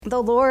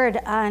The Lord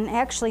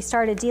actually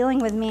started dealing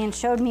with me and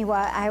showed me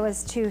what I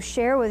was to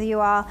share with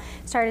you all.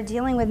 Started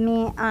dealing with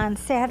me on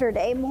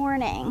Saturday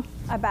morning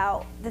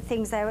about the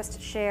things I was to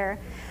share.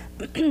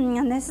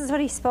 And this is what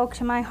he spoke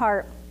to my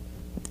heart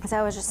as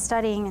I was just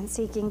studying and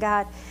seeking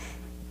God.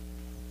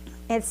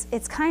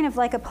 It's kind of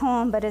like a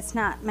poem, but it's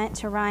not meant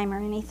to rhyme or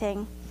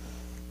anything.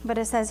 But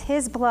it says,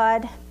 His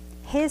blood,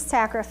 His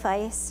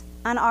sacrifice,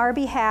 on our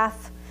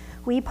behalf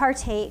we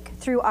partake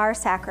through our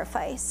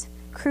sacrifice,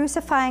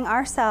 crucifying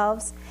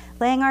ourselves,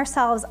 laying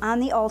ourselves on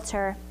the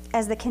altar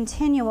as the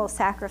continual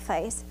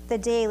sacrifice, the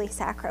daily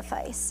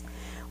sacrifice.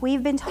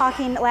 We've been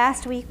talking,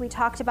 last week we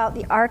talked about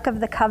the Ark of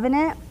the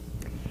Covenant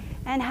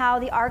and how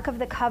the Ark of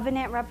the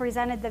Covenant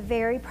represented the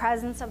very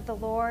presence of the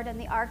Lord, and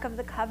the Ark of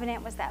the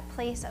Covenant was that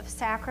place of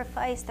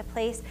sacrifice, the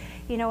place,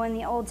 in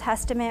the Old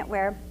Testament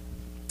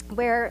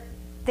where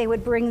they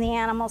would bring the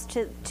animals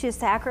to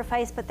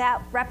sacrifice, but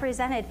that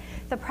represented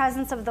the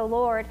presence of the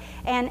Lord,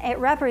 and it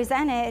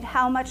represented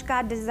how much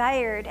God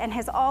desired and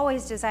has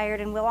always desired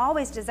and will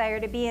always desire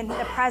to be in the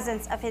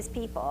presence of his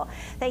people,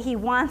 that he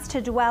wants to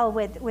dwell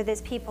with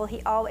his people.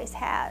 He always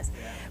has.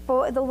 But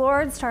what the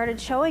Lord started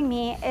showing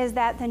me is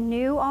that the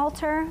new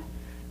altar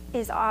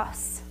is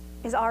us,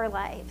 is our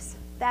lives.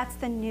 That's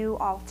the new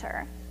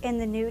altar in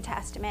the New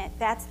Testament.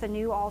 That's the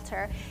new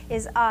altar,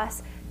 is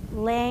us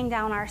laying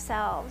down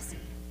ourselves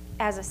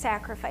as a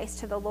sacrifice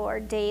to the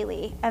Lord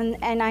daily.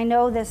 And I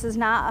know this is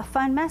not a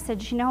fun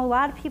message. A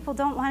lot of people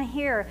don't want to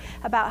hear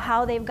about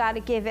how they've got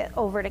to give it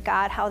over to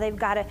God, how they've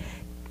got to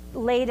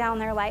lay down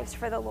their lives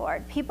for the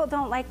Lord. People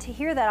don't like to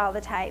hear that all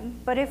the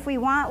time. But if we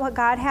want what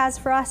God has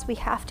for us, we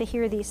have to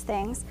hear these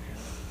things.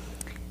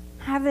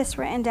 I have this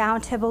written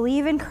down. To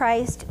believe in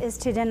Christ is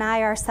to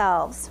deny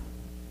ourselves.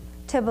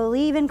 To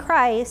believe in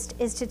Christ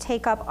is to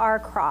take up our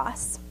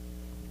cross.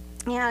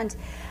 And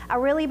I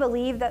really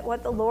believe that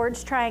what the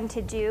Lord's trying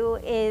to do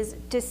is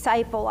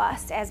disciple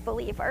us as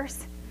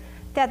believers.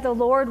 That the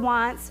Lord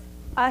wants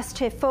us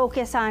to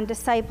focus on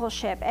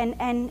discipleship. And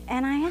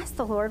I asked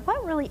the Lord,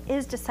 what really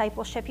is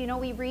discipleship?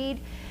 We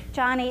read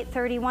John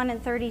 8:31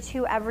 and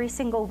 32 every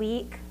single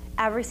week,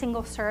 every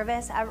single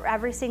service,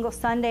 every single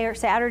Sunday or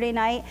Saturday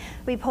night.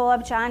 We pull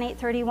up John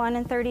 8:31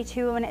 and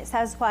 32, and it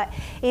says what?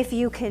 If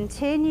you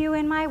continue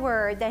in my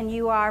word, then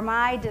you are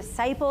my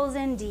disciples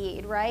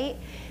indeed, right?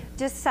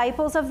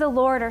 Disciples of the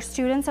Lord are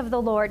students of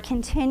the Lord,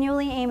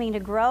 continually aiming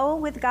to grow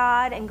with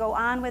God and go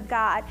on with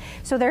God.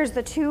 So there's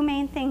the two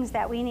main things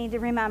that we need to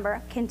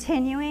remember,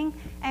 continuing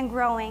and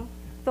growing.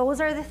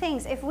 Those are the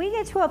things. If we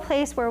get to a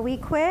place where we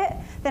quit,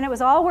 then it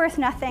was all worth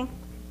nothing.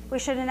 We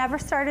should have never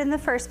started in the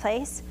first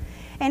place.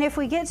 And if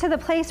we get to the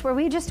place where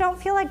we just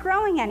don't feel like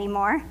growing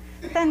anymore,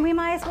 then we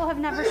might as well have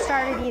never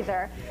started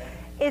either.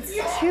 It's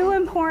two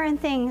important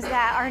things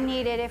that are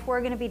needed if we're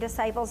going to be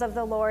disciples of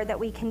the Lord, that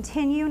we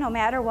continue no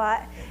matter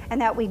what,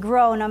 and that we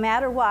grow no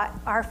matter what.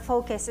 Our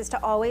focus is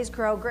to always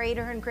grow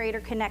greater and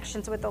greater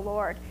connections with the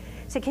Lord,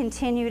 to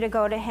continue to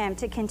go to him,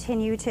 to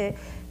continue to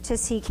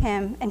seek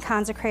him and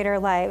consecrate our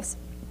lives.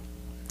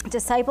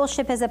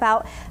 Discipleship is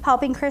about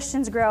helping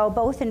Christians grow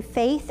both in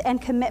faith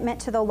and commitment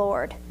to the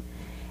Lord.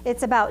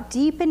 It's about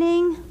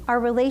deepening our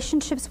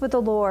relationships with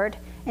the Lord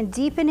and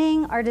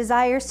deepening our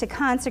desires to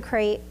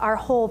consecrate our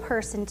whole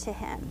person to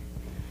him.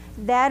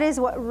 That is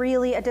what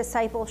really a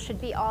disciple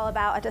should be all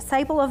about. A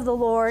disciple of the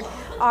Lord,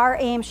 our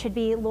aim should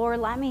be, Lord,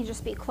 let me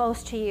just be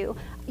close to you.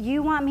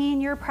 You want me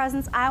in your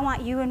presence. I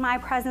want you in my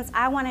presence.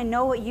 I want to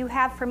know what you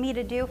have for me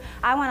to do.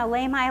 I want to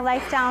lay my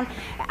life down.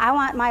 I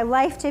want my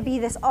life to be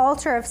this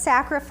altar of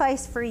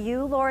sacrifice for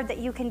you, Lord, that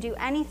you can do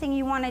anything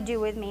you want to do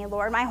with me,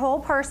 Lord. My whole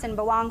person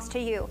belongs to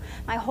you.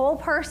 My whole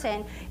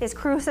person is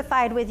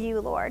crucified with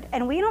you, Lord.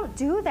 And we don't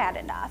do that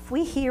enough.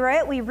 We hear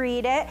it. We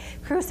read it.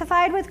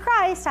 Crucified with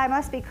Christ. I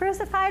must be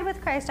crucified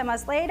with Christ. I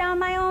must lay down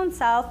my own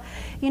self.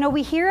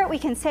 We hear it. We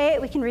can say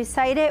it. We can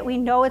recite it. We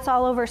know it's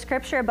all over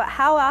Scripture. But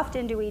how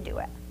often do we do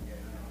it?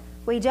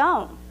 We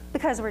don't,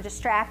 because we're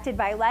distracted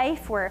by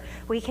life, where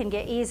we can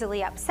get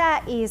easily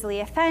upset, easily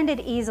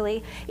offended,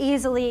 easily,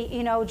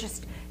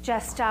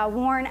 just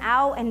worn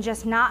out and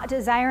just not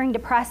desiring to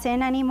press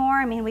in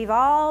anymore. We've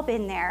all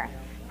been there.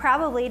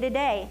 Probably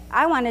today.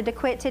 I wanted to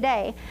quit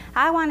today.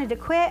 I wanted to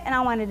quit and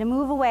I wanted to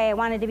move away. I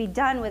wanted to be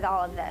done with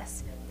all of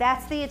this.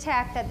 That's the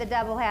attack that the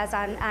devil has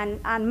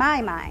on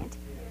my mind.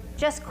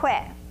 Just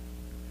quit.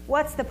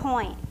 What's the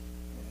point?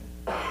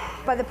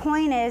 But the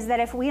point is that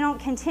if we don't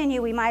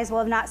continue, we might as well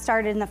have not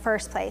started in the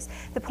first place.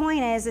 The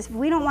point is, if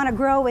we don't want to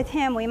grow with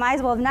him, we might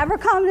as well have never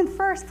come in the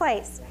first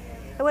place.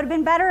 It would have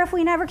been better if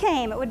we never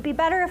came. It would be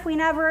better if we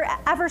never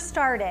ever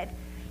started,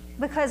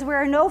 because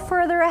we're no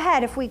further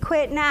ahead if we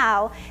quit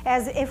now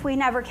as if we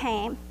never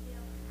came.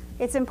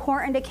 It's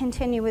important to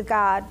continue with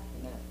God.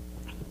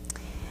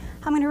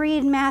 I'm going to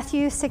read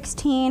Matthew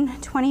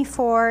 16,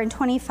 24 and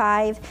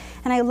 25,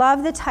 and I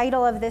love the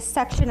title of this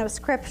section of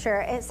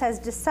Scripture. It says,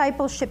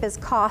 discipleship is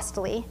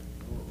costly.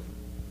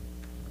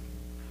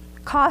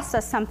 Costs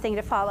us something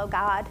to follow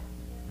God.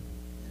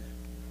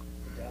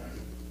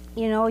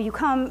 You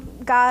come,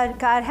 God,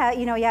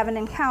 you have an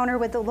encounter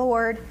with the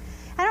Lord.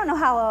 I don't know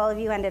how all of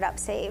you ended up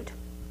saved.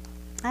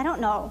 I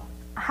don't know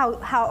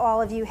how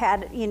all of you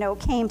had,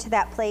 came to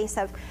that place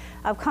of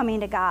coming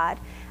to God.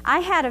 I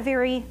had a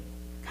very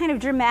kind of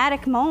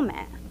dramatic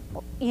moment.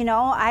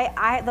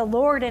 The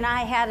Lord and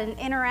I had an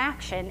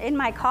interaction in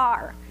my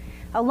car,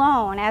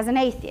 alone as an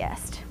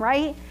atheist,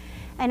 right?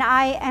 And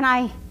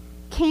I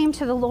came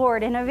to the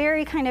Lord in a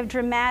very kind of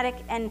dramatic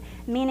and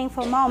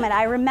meaningful moment.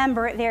 I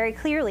remember it very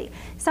clearly.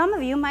 Some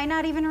of you might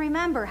not even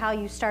remember how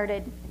you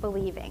started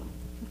believing,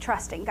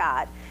 trusting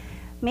God.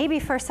 Maybe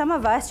for some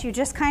of us, you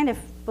just kind of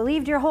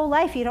believed your whole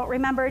life. You don't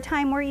remember a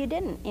time where you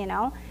didn't,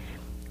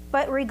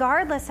 But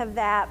regardless of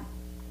that,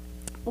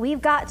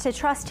 we've got to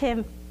trust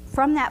him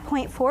from that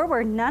point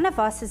forward. None of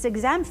us is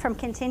exempt from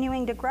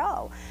continuing to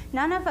grow.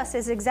 None of us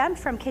is exempt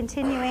from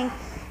continuing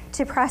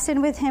to press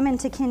in with him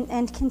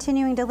and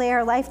continuing to lay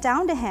our life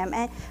down to him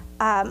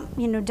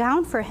and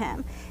down for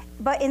him.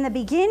 But in the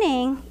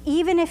beginning,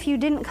 even if you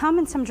didn't come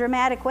in some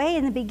dramatic way,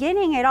 in the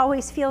beginning it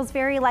always feels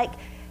very like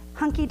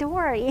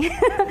hunky-dory.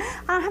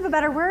 I don't have a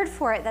better word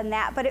for it than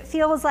that, but it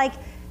feels like,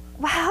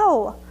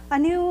 wow, a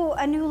new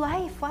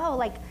life. Wow,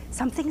 like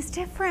something's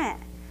different.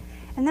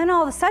 And then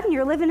all of a sudden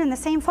you're living in the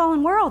same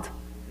fallen world.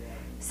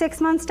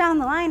 6 months down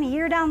the line, a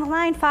year down the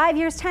line, 5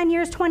 years, 10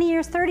 years, 20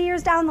 years, 30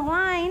 years down the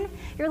line,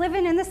 you're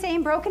living in the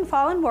same broken,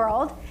 fallen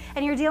world,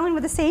 and you're dealing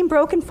with the same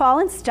broken,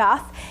 fallen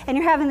stuff, and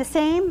you're having the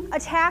same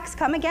attacks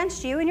come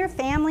against you and your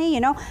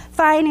family,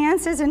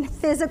 finances and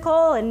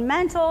physical and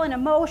mental and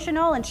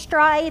emotional and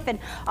strife and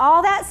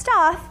all that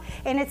stuff,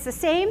 and it's the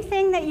same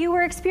thing that you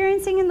were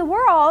experiencing in the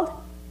world,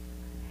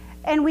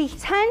 and we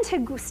tend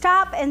to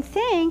stop and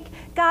think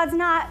God's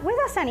not with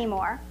us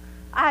anymore.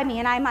 I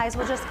might as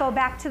well just go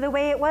back to the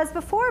way it was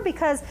before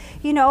because,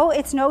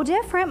 it's no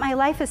different. My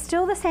life is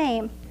still the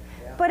same.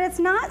 But it's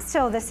not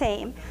still the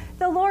same.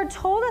 The Lord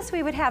told us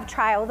we would have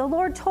trial. The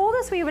Lord told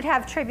us we would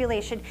have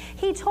tribulation.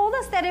 He told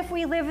us that if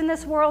we live in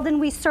this world and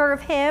we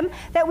serve him,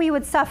 that we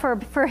would suffer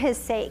for his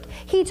sake.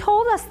 He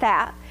told us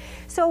that.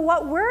 So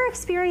what we're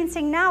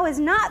experiencing now is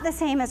not the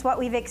same as what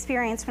we've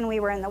experienced when we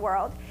were in the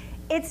world.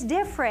 It's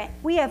different.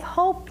 We have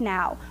hope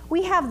now.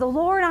 We have the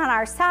Lord on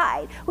our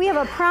side. We have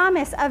a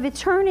promise of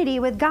eternity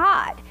with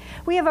God.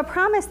 We have a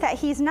promise that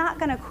he's not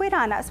going to quit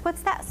on us.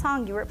 What's that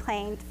song you were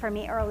playing for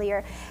me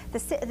earlier?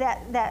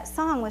 That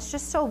song was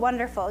just so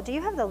wonderful. Do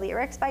you have the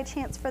lyrics by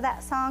chance for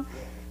that song?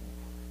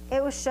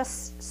 It was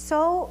just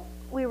so,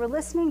 we were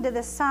listening to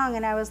this song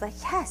and I was like,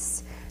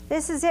 yes,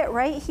 this is it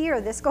right here.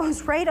 This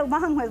goes right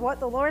along with what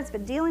the Lord's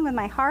been dealing with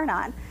my heart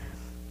on.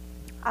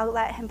 I'll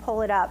let him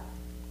pull it up.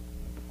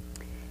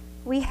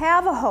 We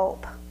have a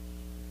hope.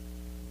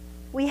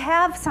 We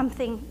have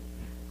something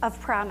of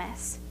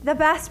promise, the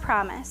best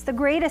promise, the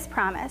greatest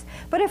promise.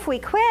 But if we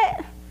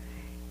quit,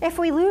 if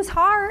we lose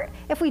heart,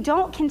 if we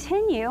don't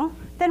continue,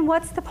 then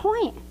what's the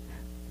point?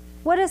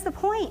 What is the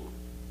point?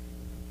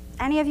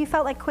 Any of you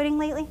felt like quitting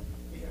lately?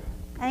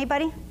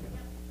 Anybody?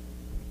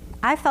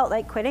 I felt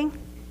like quitting.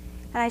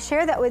 And I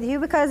share that with you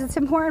because it's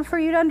important for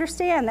you to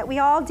understand that we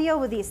all deal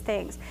with these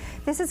things.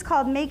 This is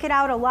called Make It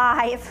Out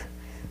Alive.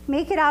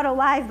 Make It Out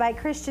Alive by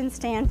Christian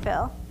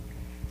Stanfill.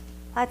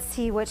 Let's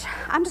see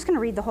I'm just going to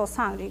read the whole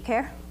song. Do you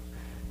care?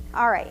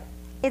 All right.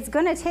 It's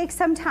going to take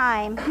some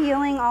time.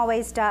 Healing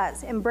always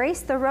does.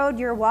 Embrace the road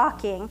you're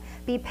walking.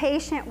 Be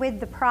patient with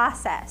the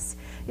process.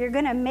 You're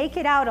going to make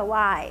it out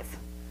alive.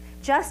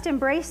 Just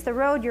embrace the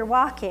road you're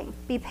walking.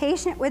 Be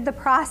patient with the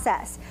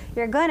process.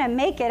 You're going to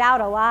make it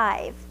out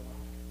alive.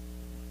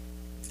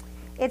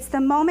 It's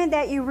the moment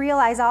that you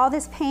realize all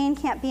this pain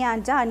can't be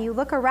undone. You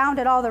look around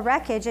at all the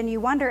wreckage and you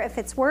wonder if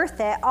it's worth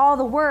it, all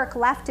the work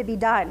left to be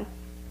done.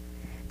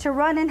 To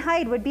run and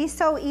hide would be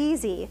so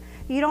easy.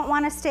 You don't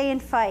want to stay and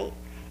fight.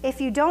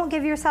 If you don't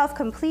give yourself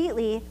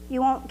completely,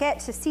 you won't get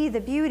to see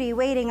the beauty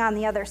waiting on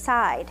the other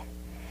side.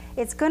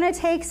 It's going to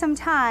take some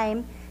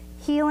time.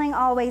 Healing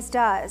always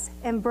does.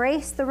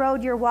 Embrace the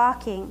road you're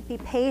walking. Be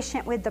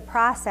patient with the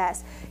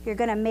process. You're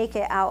going to make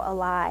it out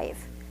alive.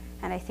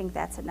 And I think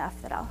that's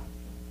enough that I'll...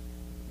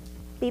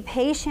 Be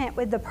patient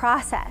with the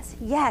process.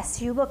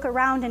 Yes, you look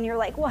around and you're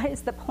like, what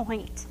is the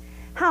point?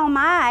 How am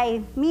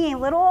I,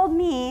 little old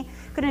me,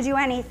 going to do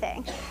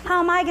anything? How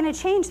am I going to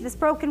change this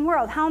broken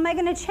world? How am I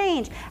going to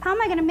change? How am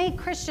I going to make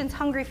Christians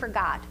hungry for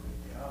God?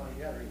 Oh,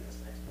 you got to read this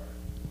next part.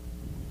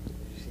 Did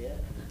you see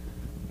it?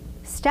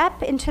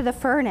 Step into the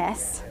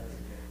furnace.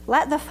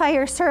 Let the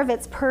fire serve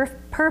its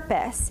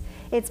purpose.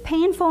 It's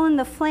painful in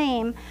the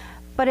flame,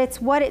 but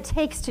it's what it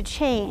takes to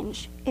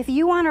change. If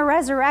you want a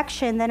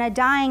resurrection, then a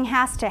dying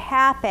has to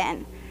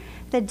happen.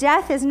 The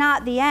death is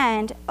not the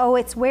end. Oh,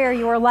 it's where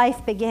your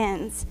life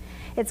begins.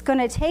 It's going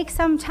to take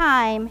some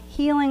time.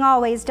 Healing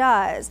always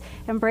does.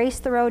 Embrace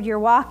the road you're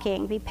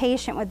walking. Be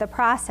patient with the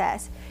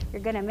process.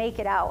 You're going to make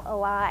it out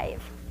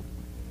alive.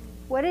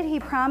 What did he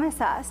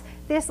promise us?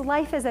 This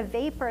life is a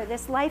vapor.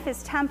 This life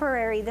is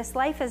temporary. This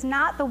life is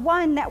not the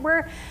one that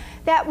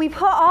we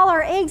put all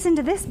our eggs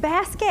into this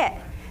basket.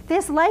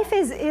 This life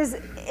is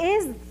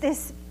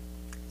this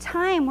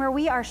time where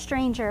we are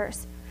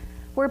strangers.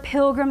 We're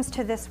pilgrims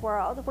to this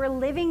world. We're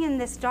living in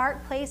this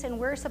dark place, and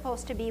we're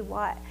supposed to be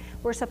what?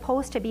 We're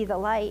supposed to be the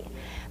light.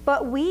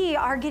 But we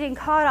are getting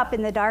caught up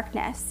in the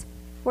darkness.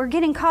 We're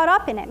getting caught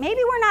up in it. Maybe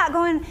we're not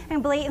going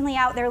and blatantly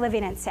out there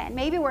living in sin.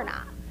 Maybe we're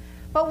not.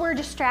 But we're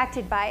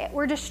distracted by it.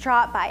 We're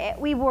distraught by it.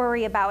 We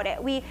worry about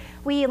it. We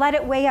let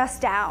it weigh us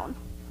down.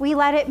 We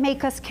let it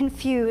make us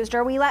confused.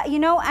 Or we let,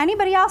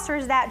 anybody else, or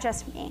is that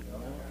just me?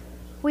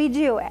 We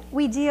do it.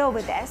 We deal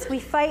with this. We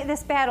fight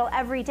this battle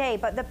every day.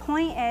 But the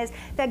point is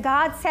that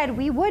God said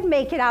we would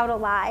make it out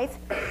alive.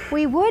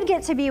 We would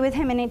get to be with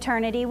him in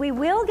eternity. We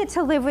will get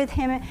to live with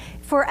him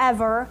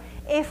forever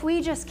if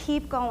we just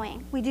keep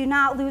going. We do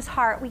not lose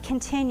heart. We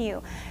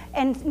continue.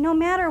 And no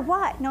matter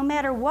what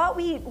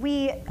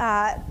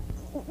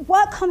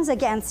what comes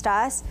against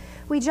us,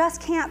 we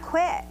just can't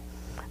quit.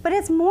 But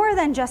it's more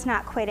than just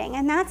not quitting.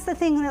 And that's the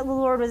thing that the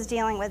Lord was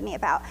dealing with me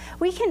about.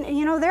 We can,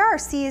 there are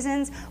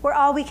seasons where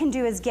all we can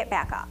do is get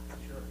back up.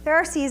 Sure. There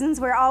are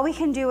seasons where all we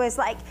can do is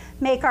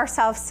make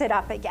ourselves sit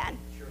up again.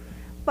 Sure.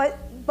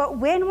 But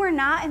when we're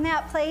not in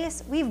that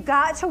place, we've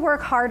got to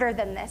work harder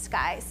than this,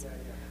 guys. Yeah.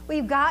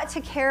 We've got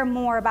to care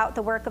more about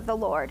the work of the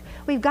Lord.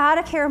 We've got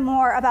to care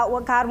more about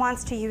what God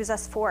wants to use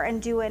us for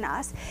and do in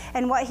us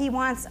and what he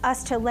wants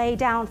us to lay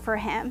down for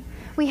him.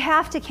 We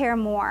have to care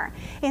more.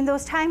 In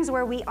those times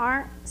where we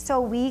aren't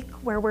so weak,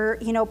 where we're,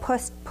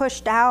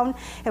 pushed down,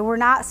 and we're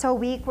not so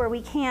weak where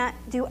we can't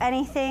do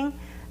anything,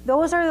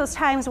 those are those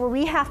times where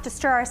we have to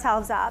stir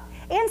ourselves up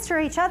and stir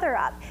each other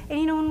up.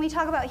 And when we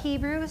talk about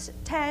Hebrews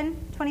 10,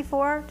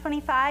 24,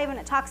 25, and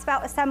it talks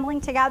about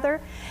assembling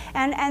together,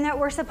 and that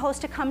we're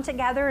supposed to come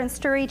together and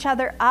stir each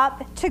other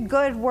up to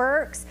good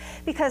works,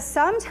 because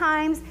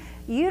sometimes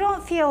you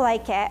don't feel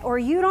like it, or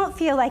you don't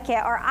feel like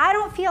it, or I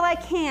don't feel I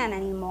can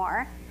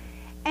anymore.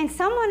 And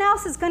someone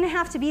else is going to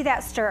have to be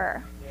that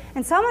stirrer.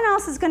 And someone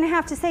else is going to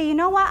have to say, you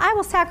know what? I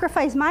will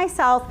sacrifice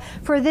myself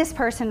for this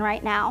person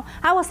right now.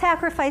 I will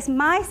sacrifice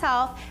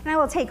myself, and I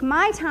will take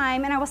my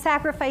time, and I will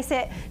sacrifice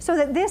it so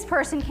that this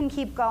person can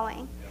keep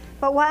going.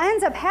 But what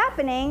ends up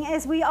happening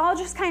is we all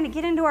just kind of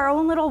get into our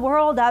own little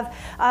world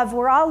of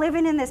we're all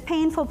living in this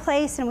painful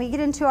place, and we get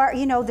into our,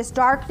 this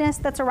darkness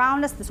that's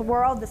around us, this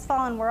world, this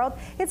fallen world.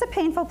 It's a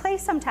painful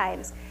place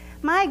sometimes.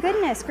 My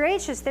goodness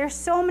gracious, there's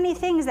so many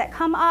things that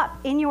come up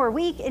in your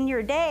week, in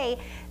your day,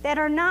 that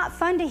are not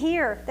fun to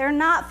hear. They're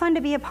not fun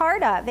to be a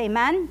part of.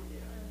 Amen?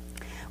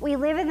 We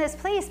live in this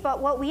place, but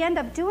what we end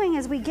up doing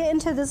is we get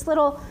into this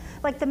little,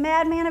 like the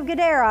madman of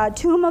Gadara,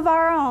 tomb of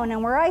our own,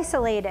 and we're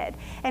isolated.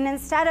 And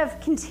instead of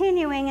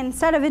continuing,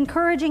 instead of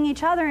encouraging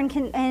each other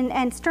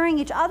and stirring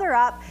each other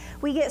up,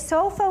 we get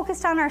so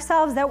focused on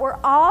ourselves that we're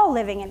all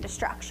living in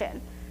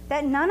destruction,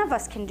 that none of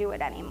us can do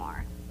it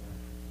anymore.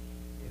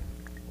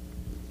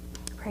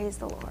 Praise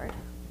the Lord.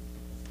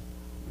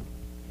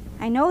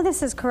 I know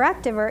this is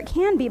corrective, or it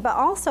can be, but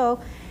also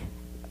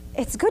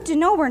it's good to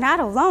know we're not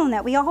alone,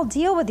 that we all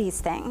deal with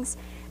these things,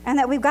 and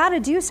that we've got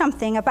to do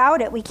something about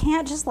it. We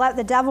can't just let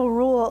the devil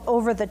rule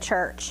over the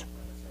church.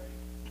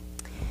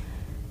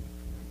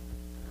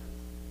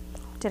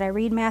 Did I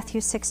read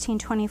Matthew 16,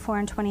 24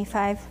 and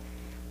 25?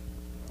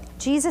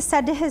 Jesus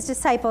said to his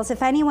disciples,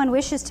 if anyone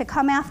wishes to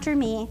come after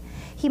me,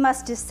 he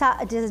must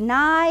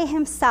deny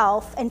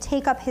himself and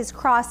take up his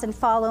cross and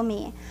follow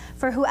me.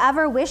 For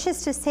whoever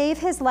wishes to save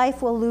his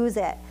life will lose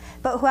it,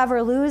 but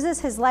whoever loses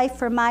his life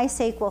for my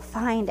sake will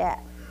find it.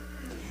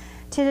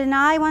 To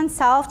deny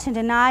oneself, to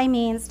deny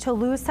means to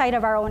lose sight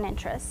of our own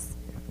interests.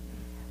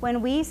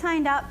 When we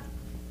signed up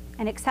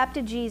and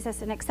accepted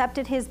Jesus and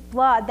accepted his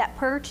blood that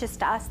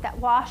purchased us, that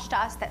washed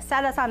us, that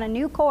set us on a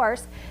new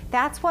course,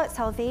 that's what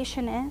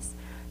salvation is.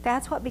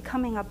 That's what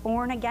becoming a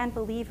born-again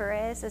believer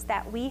is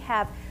that we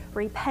have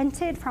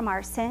repented from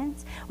our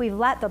sins. We've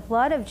let the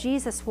blood of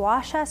Jesus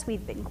wash us.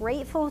 We've been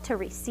grateful to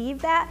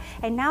receive that,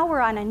 and now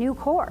we're on a new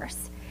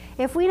course.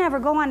 If we never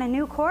go on a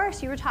new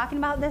course, you were talking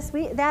about this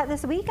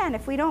weekend,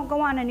 if we don't go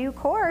on a new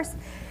course,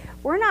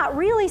 we're not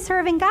really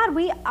serving God.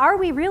 Are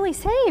we really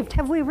saved?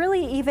 Have we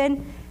really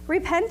even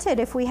repented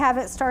if we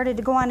haven't started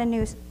to go on a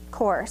new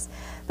course?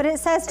 But it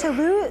says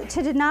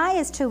to deny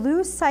is to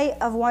lose sight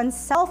of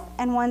oneself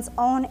and one's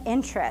own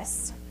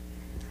interests.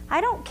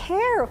 I don't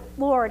care,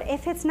 Lord,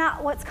 if it's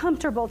not what's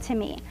comfortable to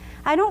me.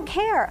 I don't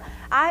care.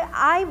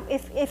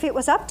 If it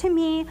was up to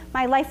me,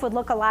 my life would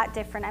look a lot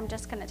different. I'm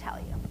just going to tell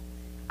you.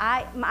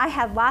 I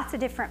have lots of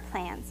different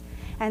plans.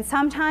 And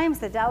sometimes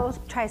the devil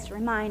tries to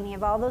remind me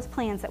of all those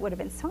plans that would have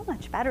been so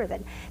much better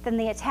than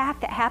the attack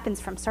that happens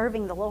from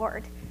serving the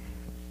Lord.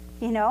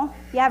 You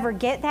ever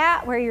get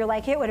that where you're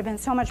like, it would have been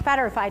so much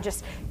better if I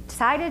just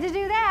decided to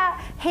do that.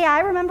 Hey,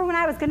 I remember when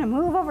I was going to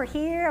move over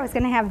here. I was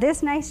going to have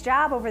this nice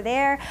job over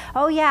there.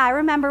 Oh, yeah, I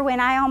remember when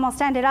I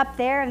almost ended up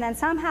there, and then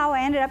somehow I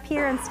ended up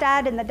here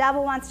instead, and the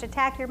devil wants to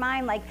attack your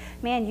mind like,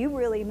 man, you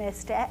really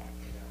missed it.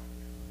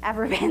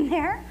 Ever been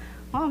there?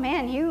 Oh,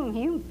 man,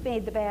 you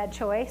made the bad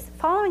choice.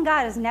 Following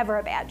God is never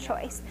a bad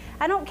choice.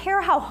 I don't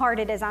care how hard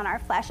it is on our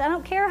flesh. I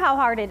don't care how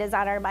hard it is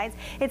on our minds.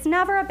 It's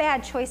never a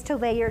bad choice to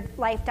lay your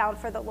life down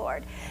for the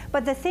Lord.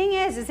 But the thing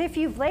is if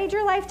you've laid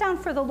your life down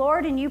for the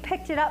Lord and you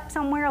picked it up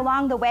somewhere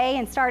along the way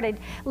and started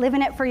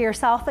living it for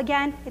yourself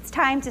again, it's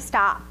time to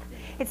stop.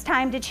 It's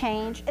time to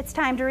change. It's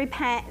time to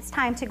repent. It's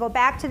time to go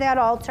back to that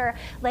altar,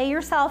 lay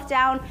yourself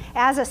down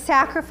as a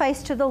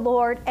sacrifice to the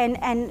Lord,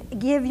 and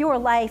give your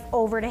life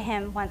over to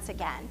him once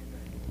again.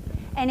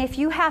 And if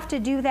you have to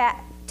do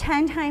that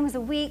 10 times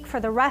a week for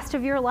the rest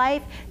of your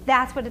life,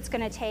 that's what it's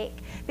going to take.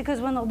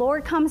 Because when the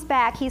Lord comes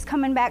back, he's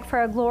coming back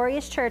for a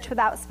glorious church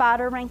without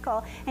spot or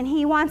wrinkle. And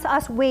he wants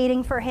us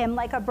waiting for him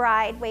like a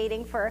bride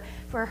waiting for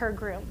her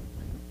groom.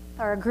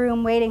 Or a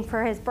groom waiting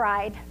for his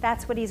bride.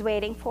 That's what he's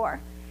waiting for.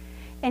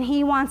 And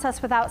he wants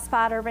us without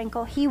spot or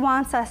wrinkle. He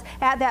wants us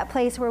at that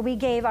place where we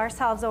gave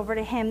ourselves over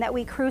to him, that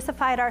we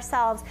crucified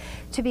ourselves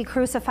to be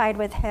crucified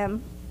with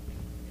him.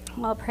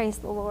 Well, praise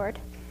the Lord.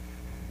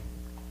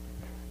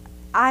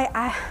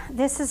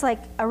 This is like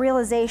a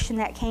realization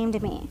that came to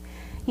me,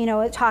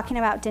 talking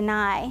about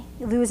deny,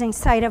 losing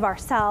sight of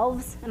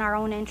ourselves and our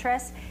own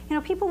interests.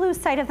 People lose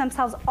sight of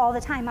themselves all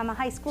the time. I'm a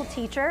high school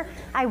teacher.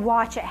 I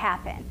watch it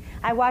happen.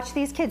 I watch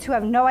these kids who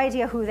have no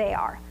idea who they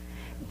are.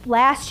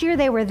 Last year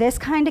they were this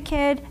kind of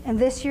kid, and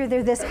this year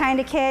they're this kind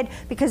of kid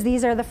because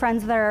these are the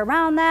friends that are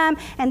around them,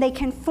 and they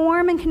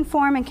conform and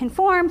conform and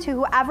conform to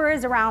whoever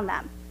is around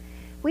them.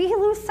 We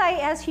lose sight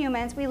as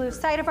humans. We lose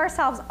sight of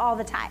ourselves all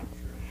the time.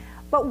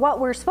 But what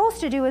we're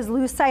supposed to do is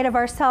lose sight of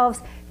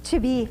ourselves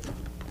to be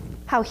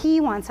how he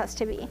wants us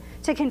to be,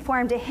 to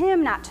conform to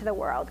him, not to the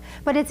world.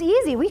 But it's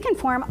easy. We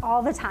conform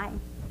all the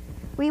time.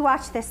 We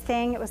watched this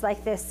thing. It was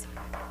like this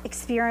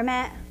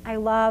experiment. I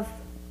love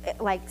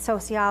like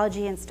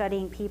sociology and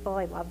studying people.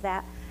 I love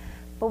that.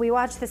 But we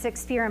watched this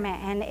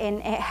experiment, and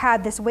it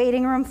had this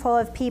waiting room full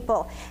of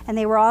people, and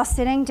they were all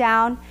sitting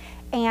down,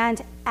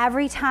 and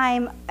every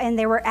time, and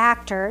they were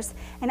actors,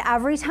 and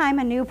every time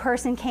a new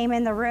person came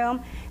in the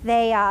room,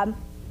 they,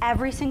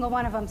 every single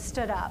one of them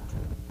stood up,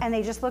 and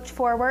they just looked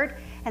forward,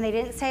 and they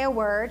didn't say a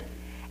word,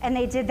 and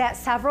they did that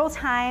several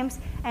times,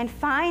 and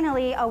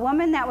finally, a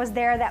woman that was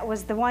there, that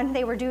was the one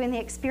they were doing the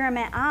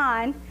experiment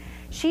on,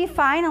 she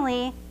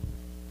finally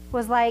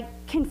was like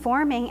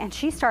conforming, and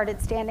she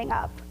started standing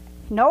up.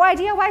 No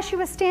idea why she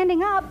was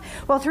standing up.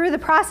 Well, through the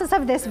process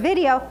of this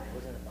video,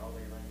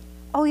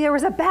 oh, there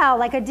was a bell,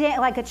 like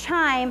a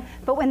chime,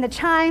 but when the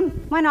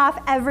chime went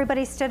off,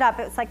 everybody stood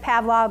up. It was like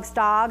Pavlov's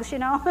dogs,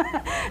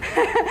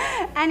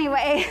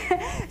 Anyway,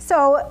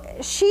 so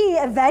she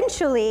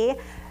eventually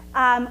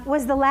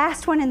was the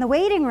last one in the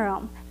waiting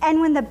room. And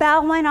when the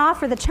bell went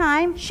off, or the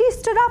chime, she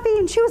stood up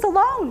and she was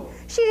alone.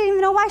 She didn't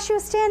even know why she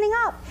was standing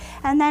up.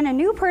 And then a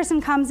new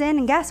person comes in,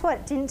 and guess what?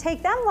 It didn't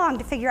take them long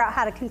to figure out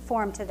how to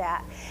conform to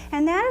that.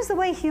 And that is the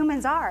way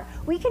humans are.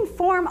 We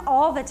conform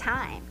all the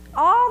time.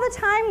 All the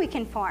time we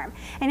conform.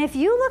 And if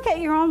you look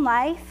at your own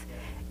life,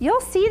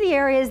 you'll see the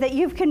areas that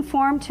you've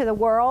conformed to the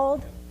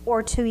world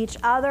or to each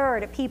other or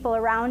to people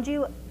around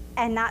you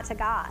and not to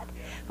God.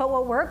 But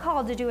what we're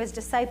called to do as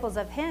disciples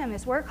of him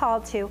is we're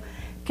called to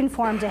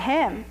conform to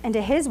him and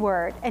to his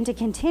word, and to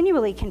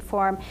continually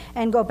conform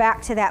and go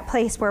back to that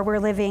place where we're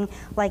living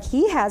like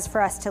he has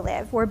for us to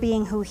live. We're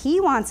being who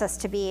he wants us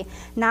to be,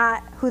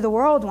 not who the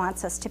world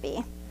wants us to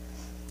be.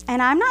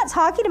 And I'm not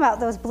talking about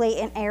those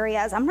blatant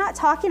areas. I'm not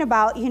talking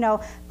about,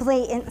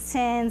 blatant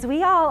sins. A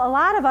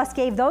lot of us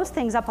gave those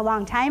things up a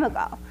long time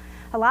ago.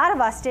 A lot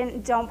of us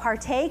don't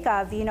partake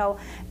of,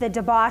 the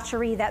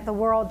debauchery that the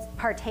world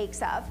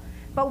partakes of.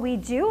 But we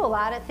do a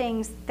lot of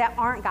things that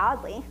aren't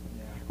godly.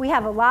 We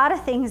have a lot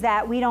of things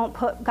that we don't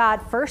put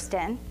God first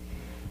in.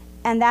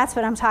 And that's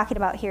what I'm talking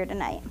about here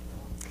tonight.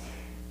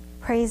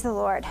 Praise the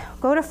Lord.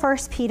 Go to 1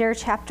 Peter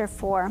chapter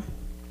 4.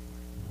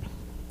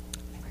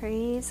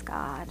 Praise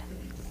God.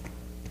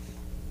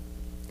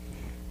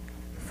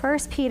 1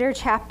 Peter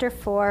chapter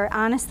 4.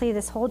 Honestly,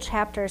 this whole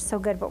chapter is so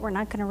good, but we're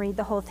not going to read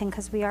the whole thing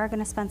because we are going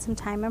to spend some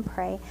time and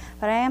pray.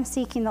 But I am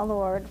seeking the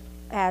Lord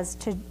as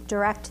to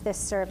direct this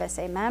service.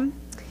 Amen.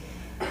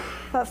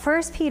 But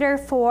 1 Peter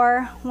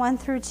 4, 1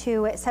 through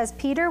 2, it says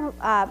Peter,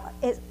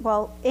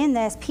 in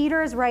this,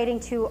 Peter is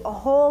writing to a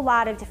whole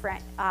lot of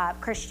different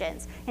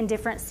Christians in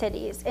different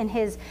cities in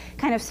his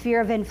kind of sphere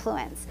of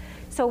influence.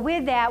 So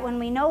with that, when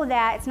we know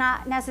that, it's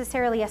not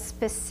necessarily a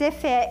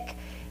specific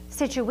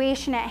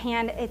situation at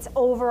hand, it's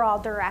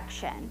overall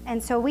direction.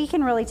 And so we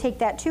can really take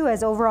that too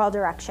as overall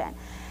direction.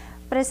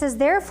 But it says,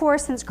 therefore,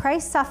 since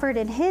Christ suffered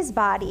in his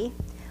body,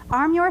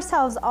 arm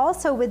yourselves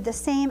also with the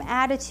same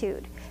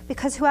attitude,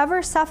 because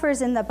whoever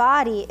suffers in the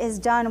body is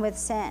done with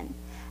sin.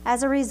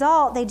 As a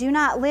result, they do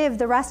not live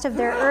the rest of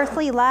their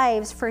earthly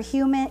lives for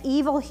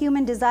evil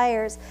human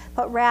desires,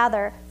 but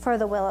rather for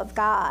the will of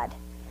God.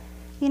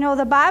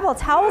 The Bible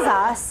tells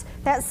us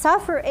that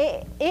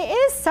it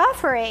is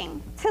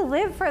suffering to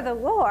live for the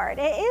Lord.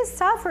 It is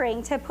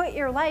suffering to put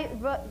your life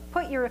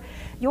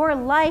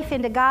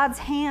into God's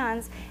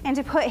hands and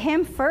to put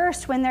him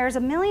first when there's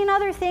a million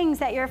other things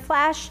that your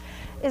flesh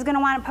is going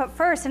to want to put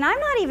first. And I'm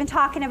not even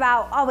talking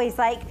about always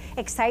like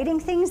exciting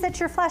things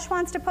that your flesh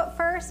wants to put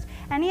first.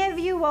 Any of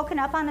you woken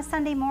up on a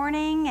Sunday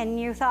morning and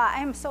you thought,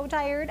 I'm so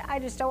tired, I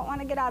just don't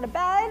want to get out of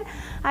bed.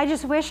 I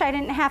just wish I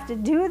didn't have to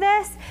do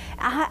this.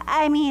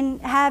 I mean,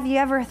 have you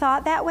ever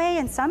thought that way?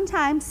 And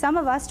sometimes some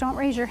of us, don't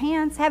raise your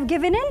hands, have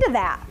given into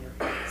that.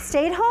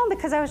 Stayed home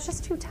because I was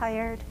just too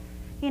tired,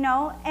 and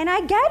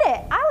I get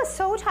it. I was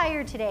so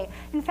tired today.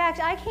 In fact,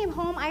 I came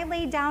home, I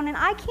laid down, and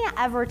I can't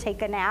ever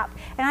take a nap,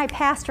 and I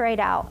passed right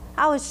out.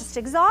 I was just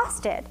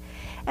exhausted.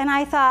 And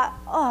I thought,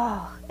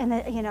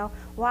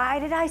 why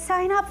did I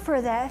sign up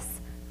for this?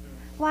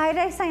 Why did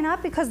I sign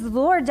up? Because the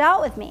Lord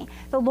dealt with me.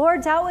 The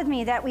Lord dealt with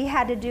me that we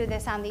had to do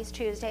this on these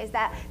Tuesdays,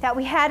 that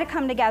we had to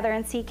come together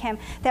and seek him,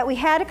 that we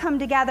had to come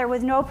together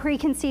with no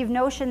preconceived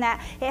notion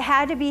that it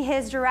had to be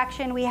his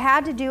direction. We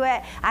had to do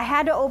it. I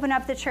had to open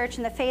up the church,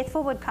 and the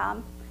faithful would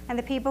come, and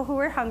the people who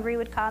were hungry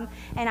would come,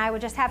 and I would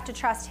just have to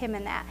trust him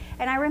in that.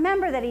 And I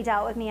remember that he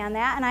dealt with me on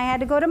that, and I had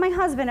to go to my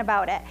husband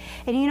about it.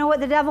 And you know what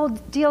the devil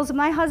deals with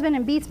my husband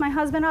and beats my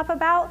husband up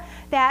about?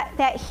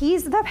 That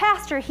he's the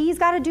pastor. He's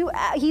got to do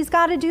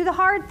the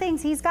hard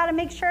things. He's got to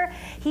make sure.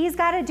 He's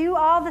got to do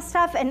all the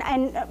stuff.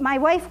 And my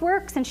wife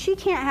works, and she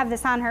can't have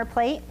this on her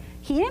plate.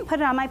 He didn't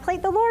put it on my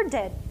plate. The Lord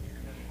did.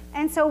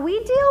 And so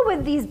we deal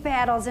with these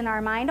battles in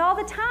our mind all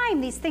the time,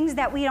 these things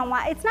that we don't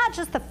want. It's not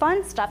just the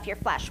fun stuff your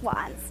flesh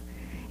wants.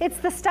 It's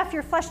the stuff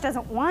your flesh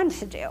doesn't want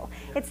to do.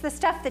 It's the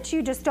stuff that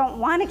you just don't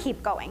want to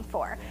keep going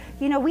for.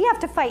 We have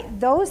to fight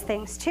those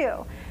things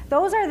too.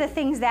 Those are the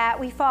things that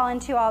we fall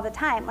into all the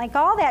time. Like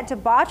all that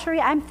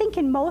debauchery, I'm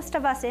thinking most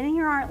of us in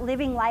here aren't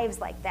living lives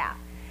like that.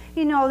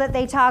 That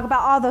they talk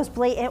about all those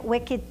blatant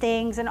wicked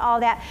things and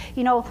all that,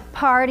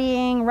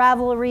 partying,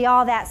 revelry,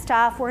 all that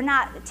stuff. We're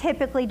not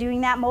typically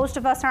doing that. Most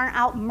of us aren't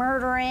out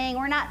murdering.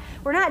 We're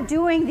not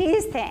doing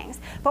these things.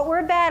 But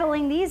we're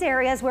battling these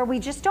areas where we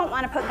just don't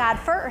want to put God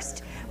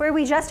first, where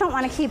we just don't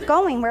want to keep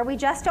going, where we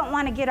just don't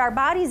want to get our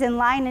bodies in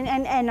line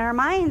and our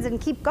minds and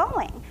keep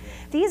going.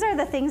 These are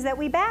the things that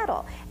we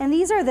battle, and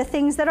these are the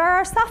things that are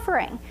our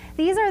suffering.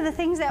 These are the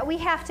things that we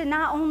have to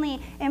not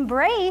only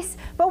embrace,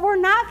 but we're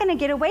not going to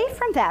get away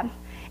from them.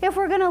 If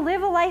we're going to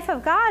live a life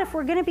of God, if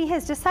we're going to be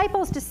his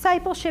disciples,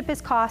 discipleship is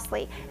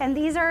costly, and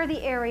these are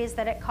the areas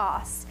that it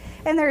costs.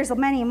 And there's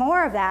many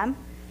more of them,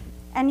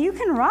 and you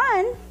can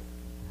run,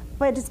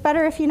 but it's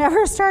better if you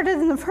never started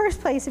in the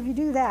first place if you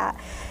do that.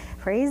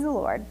 Praise the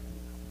Lord.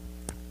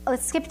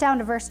 Let's skip down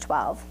to verse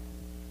 12.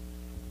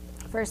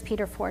 1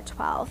 Peter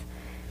 4:12.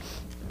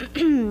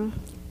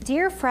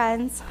 Dear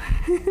friends,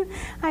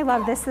 I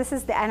love this. This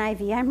is the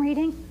NIV I'm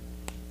reading.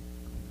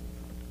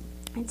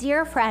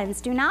 Dear friends,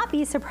 do not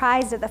be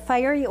surprised at the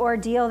fiery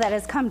ordeal that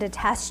has come to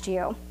test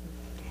you,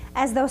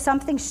 as though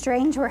something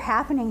strange were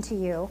happening to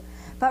you,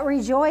 but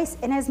rejoice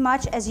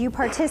inasmuch as you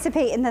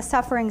participate in the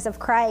sufferings of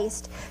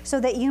Christ, so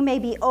that you may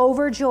be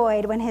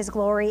overjoyed when his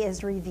glory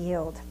is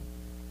revealed.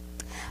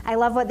 I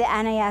love what the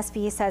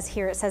NASB says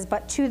here. It says,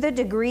 but to the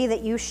degree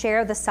that you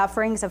share the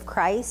sufferings of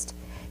Christ,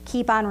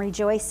 keep on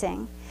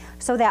rejoicing,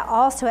 so that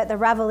also at the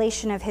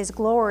revelation of his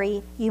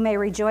glory you may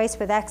rejoice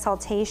with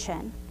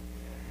exultation.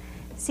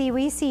 See,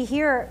 we see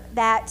here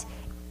that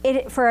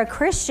it for a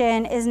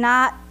Christian is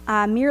not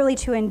merely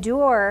to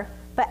endure,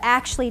 but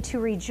actually to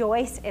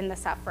rejoice in the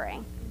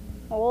suffering.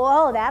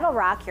 Whoa, that'll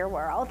rock your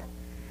world.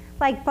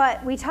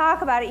 But we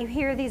talk about it, you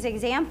hear these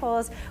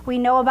examples, we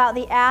know about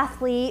the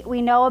athlete,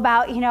 we know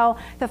about,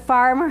 the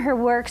farmer who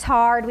works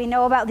hard, we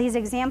know about these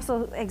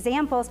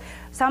examples.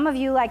 Some of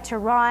you like to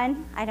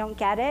run, I don't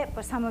get it,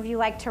 but some of you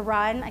like to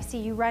run. I see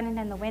you running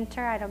in the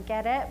winter, I don't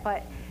get it,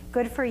 but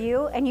good for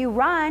you. And you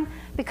run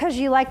because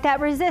you like that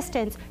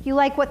resistance. You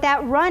like what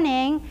that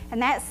running and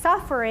that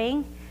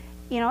suffering,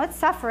 it's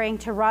suffering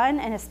to run,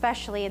 and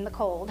especially in the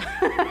cold.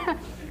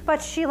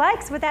 But she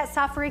likes what that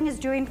suffering is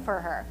doing for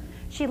her.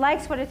 She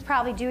likes what it's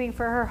probably doing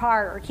for her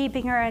heart, or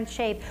keeping her in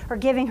shape, or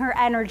giving her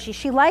energy.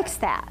 She likes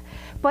that.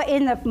 But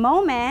in the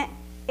moment,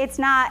 it's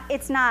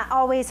not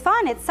always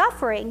fun. It's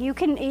suffering. You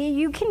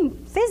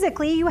can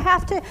physically, you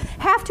have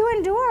to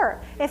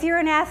endure. If you're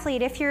an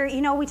athlete, if you're,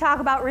 we talk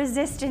about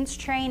resistance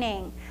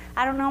training.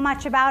 I don't know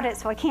much about it,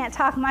 so I can't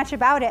talk much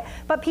about it.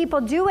 But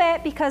people do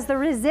it because the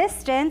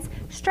resistance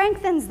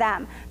strengthens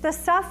them. The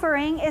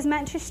suffering is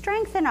meant to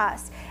strengthen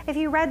us. If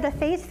you read the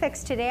Faith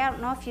Fix today, I don't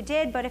know if you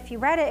did, but if you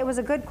read it, it was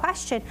a good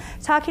question,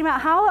 talking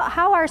about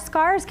how our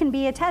scars can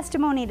be a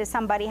testimony to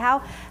somebody,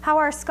 how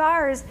our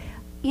scars,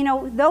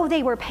 though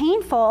they were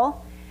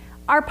painful,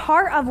 are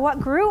part of what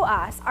grew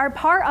us, are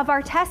part of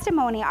our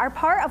testimony, are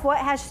part of what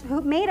has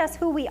made us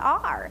who we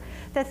are.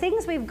 The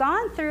things we've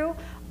gone through,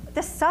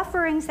 the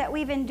sufferings that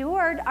we've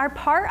endured, are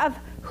part of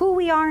who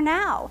we are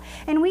now.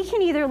 And we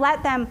can either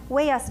let them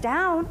weigh us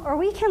down, or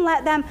we can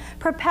let them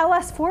propel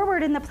us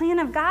forward in the plan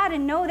of God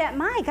and know that,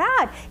 my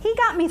God, he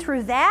got me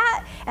through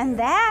that and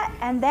that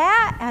and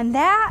that and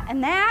that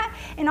and that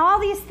and all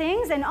these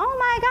things, and oh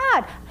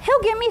my God,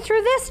 he'll get me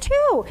through this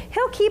too.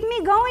 He'll keep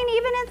me going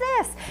even in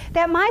this.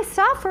 That my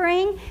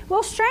suffering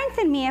will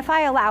strengthen me if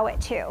I allow it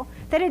to.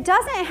 That it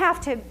doesn't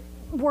have to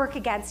work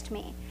against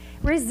me.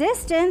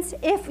 Resistance,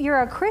 if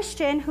you're a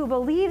Christian who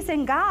believes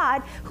in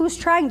God, who's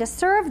trying to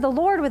serve the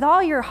Lord with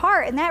all your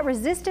heart, and that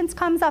resistance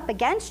comes up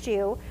against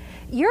you,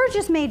 you're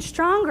just made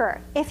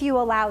stronger if you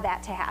allow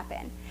that to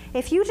happen.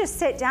 If you just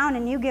sit down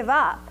and you give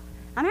up.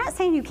 I'm not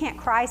saying you can't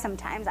cry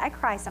sometimes. I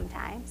cry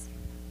sometimes.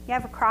 You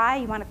ever cry?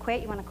 You want to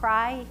quit? You want to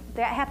cry?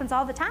 That happens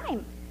all the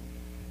time.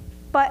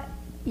 But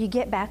you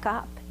get back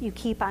up. You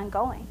keep on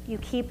going. You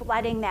keep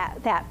letting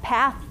that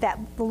path that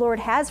the Lord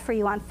has for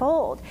you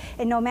unfold.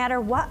 And no matter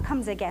what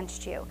comes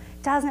against you,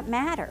 doesn't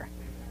matter.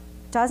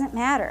 Doesn't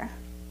matter.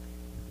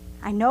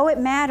 I know it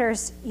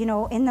matters,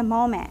 in the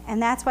moment.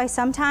 And that's why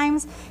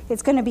sometimes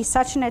it's going to be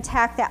such an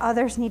attack that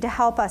others need to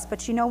help us.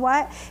 But you know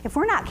what? If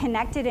we're not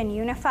connected and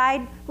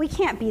unified, we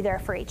can't be there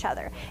for each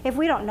other. If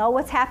we don't know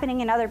what's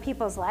happening in other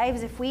people's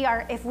lives, if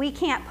we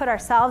can't put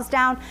ourselves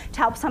down to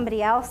help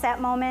somebody else at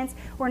moments,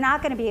 we're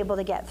not going to be able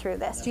to get through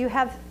this. That's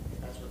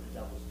what the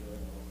devil's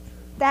doing in the local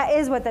church. That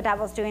is what the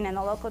devil's doing in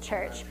the local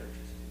church.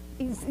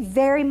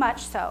 Very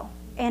much so.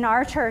 In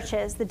our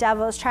churches, the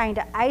devil is trying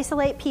to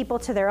isolate people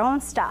to their own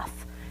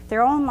stuff,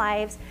 their own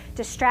lives,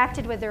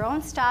 distracted with their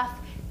own stuff,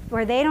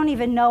 where they don't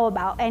even know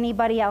about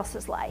anybody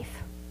else's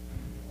life.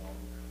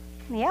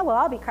 Yeah, we'll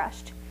all be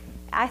crushed.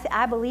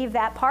 I believe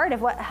that part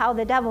of how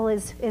the devil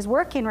is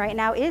working right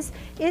now is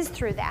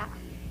through that.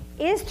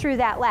 Is through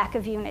that lack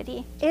of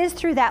unity. Is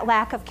through that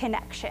lack of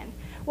connection.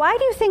 Why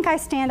do you think I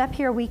stand up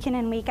here week in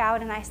and week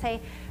out and I say,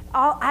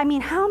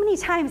 how many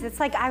times? It's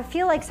like I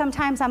feel like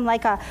sometimes I'm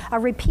like a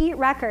repeat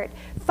record.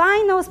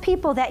 Find those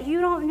people that you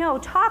don't know.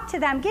 Talk to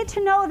them. Get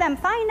to know them.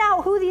 Find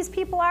out who these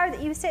people are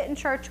that you sit in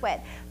church with.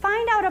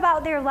 Find out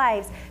about their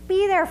lives.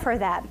 Be there for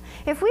them.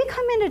 If we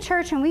come into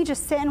church and we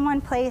just sit in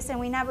one place and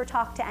we never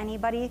talk to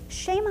anybody,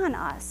 shame on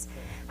us.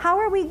 How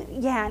are we?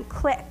 Yeah, and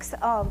cliques.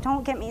 Oh,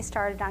 don't get me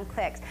started on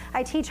cliques.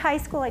 I teach high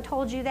school. I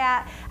told you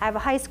that. I have a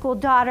high school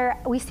daughter.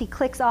 We see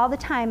cliques all the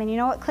time. And you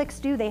know what cliques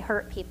do? They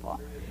hurt people.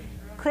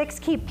 Cliques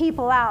keep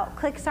people out.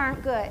 Cliques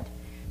aren't good.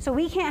 So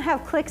we can't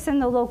have cliques in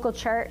the local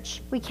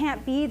church. We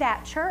can't be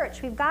that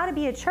church. We've got to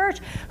be a church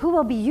who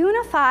will be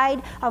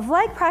unified, of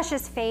like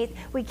precious faith.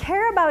 We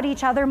care about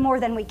each other more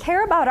than we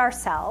care about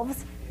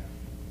ourselves.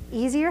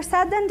 Easier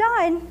said than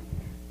done,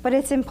 but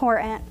it's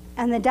important.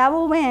 And the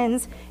devil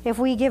wins if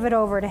we give it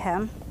over to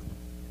him.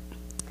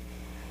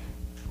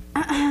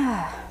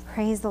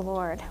 Praise the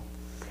Lord.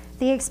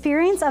 The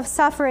experience of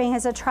suffering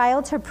is a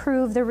trial to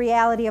prove the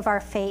reality of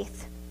our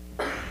faith.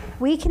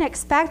 We can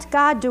expect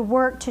God to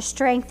work to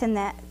strengthen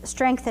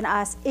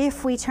us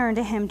if we turn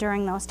to him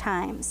during those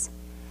times.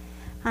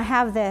 I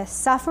have this.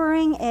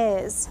 Suffering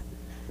is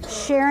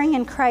sharing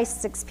in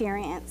Christ's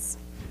experience.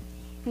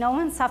 No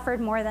one suffered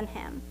more than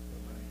him.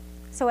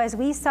 So as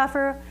we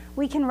suffer,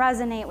 we can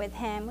resonate with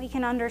him. We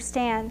can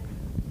understand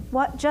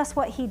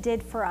what he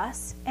did for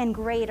us and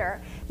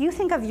greater. You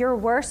think of your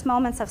worst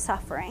moments of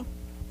suffering,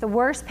 the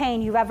worst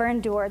pain you've ever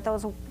endured,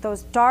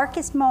 those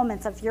darkest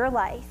moments of your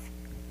life.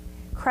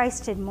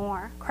 Christ did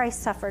more.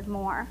 Christ suffered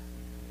more.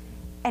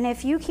 And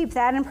if you keep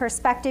that in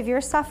perspective,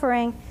 your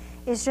suffering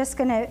is just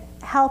going to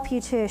help you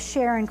to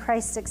share in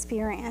Christ's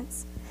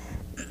experience.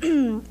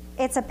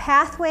 It's a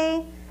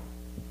pathway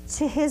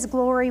to his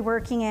glory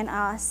working in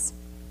us.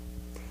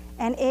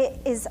 And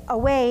it is a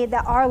way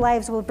that our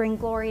lives will bring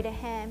glory to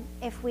him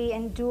if we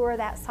endure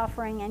that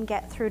suffering and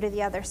get through to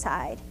the other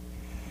side.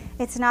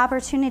 It's an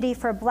opportunity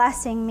for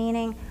blessing,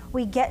 meaning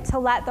we get to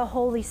let the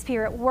Holy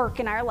Spirit work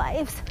in our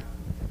lives.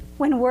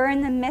 When we're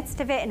in the midst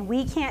of it and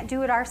we can't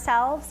do it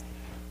ourselves,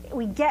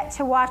 we get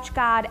to watch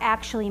God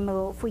actually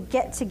move. We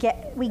get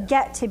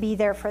to be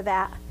there for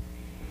that.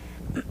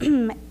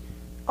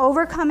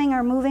 Overcoming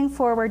or moving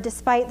forward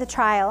despite the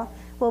trial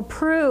will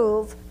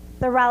prove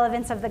the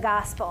relevance of the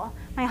gospel.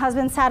 My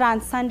husband said on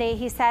Sunday,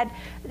 he said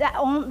that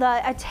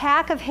the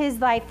attack of his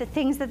life, the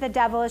things that the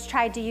devil has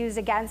tried to use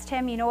against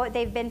him, you know what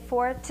they've been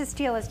for? To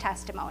steal his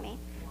testimony,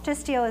 to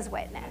steal his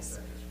witness.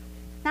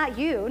 Not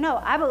you.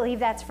 No, I believe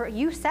that's for,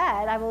 you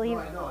said, I believe.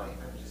 No, I know. I'm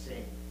just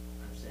saying.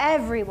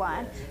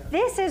 Everyone.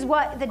 This is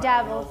what the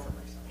devil,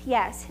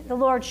 yes, the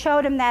Lord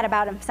showed him that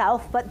about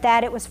himself, but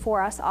that it was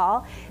for us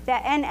all.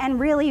 That and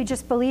really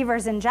just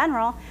believers in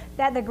general,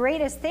 that the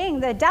greatest thing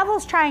the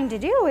devil's trying to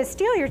do is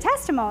steal your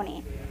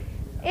testimony.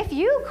 If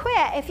you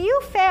quit, if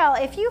you fail,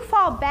 if you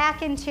fall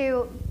back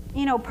into,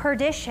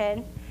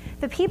 perdition,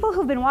 the people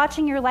who've been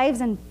watching your lives,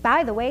 and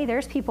by the way,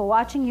 there's people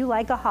watching you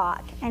like a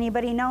hawk.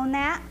 Anybody known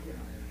that?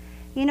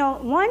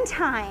 One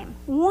time,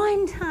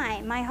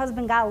 my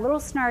husband got a little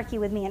snarky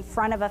with me in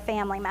front of a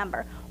family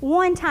member.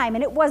 One time,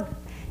 and it was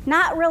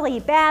not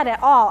really bad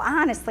at all,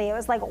 honestly. It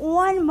was like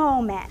one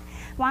moment.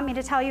 Want me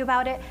to tell you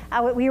about it?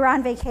 We were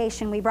on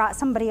vacation. We brought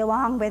somebody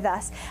along with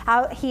us.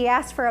 He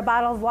asked for a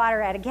bottle of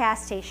water at a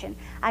gas station.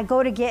 I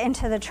go to get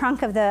into the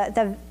trunk of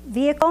the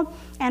vehicle,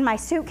 and my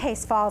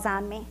suitcase falls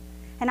on me.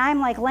 And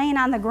I'm like laying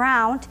on the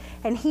ground,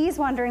 and he's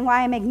wondering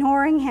why I'm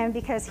ignoring him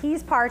because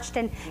he's parched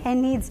and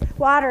needs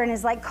water and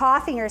is like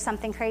coughing or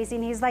something crazy.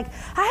 And he's like,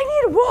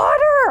 I need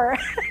water.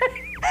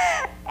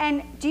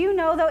 And do you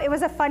know, though, it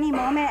was a funny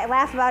moment. I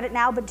laugh about it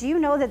now, but do you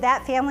know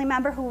that family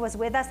member who was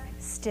with us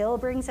still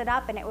brings it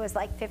up, and it was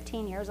like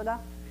 15 years ago?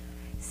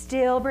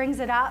 Still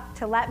brings it up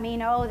to let me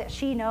know that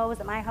she knows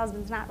that my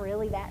husband's not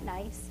really that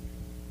nice.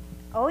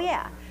 Oh,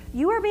 yeah.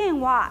 You are being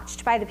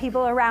watched by the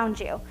people around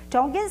you.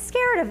 Don't get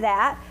scared of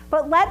that,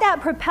 but let that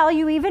propel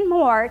you even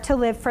more to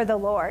live for the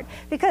Lord.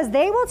 Because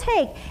they will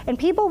take, and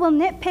people will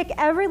nitpick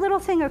every little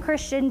thing a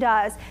Christian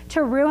does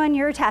to ruin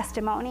your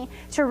testimony,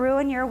 to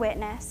ruin your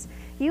witness.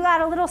 You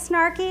got a little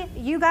snarky,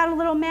 you got a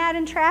little mad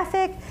in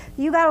traffic,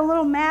 you got a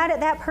little mad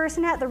at that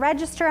person at the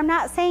register. I'm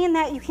not saying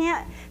that you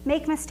can't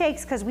make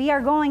mistakes, because we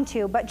are going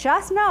to, but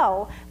just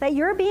know that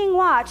you're being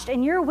watched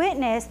and your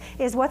witness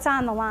is what's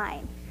on the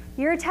line.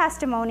 Your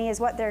testimony is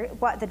what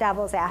the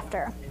devil's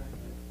after.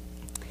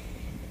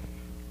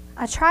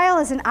 A trial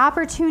is an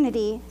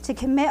opportunity to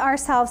commit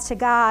ourselves to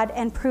God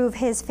and prove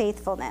his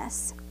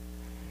faithfulness.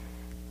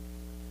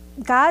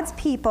 God's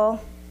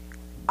people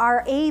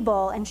are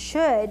able and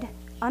should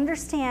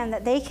understand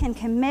that they can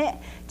commit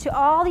to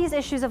all these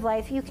issues of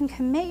life. You can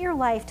commit your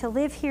life to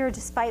live here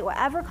despite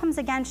whatever comes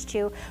against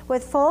you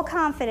with full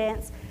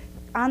confidence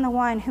on the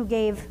one who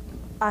gave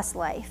us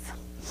life.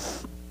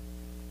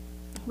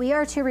 We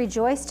are to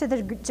rejoice to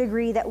the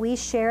degree that we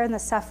share in the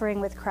suffering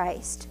with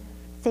Christ.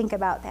 Think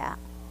about that.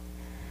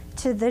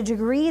 To the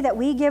degree that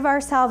we give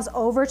ourselves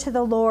over to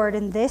the Lord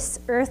in this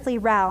earthly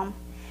realm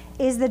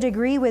is the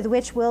degree with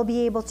which we'll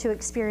be able to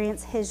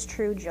experience his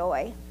true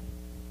joy.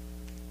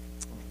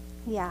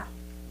 Yeah.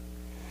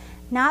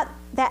 Not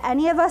that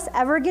any of us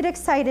ever get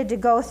excited to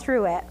go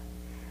through it,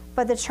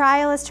 but the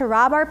trial is to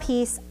rob our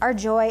peace, our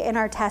joy, and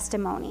our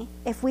testimony.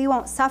 If we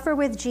won't suffer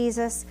with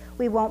Jesus,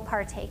 we won't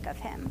partake of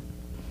him.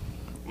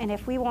 And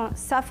if we won't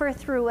suffer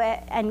through it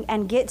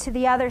and get to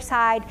the other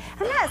side,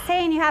 I'm not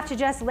saying you have to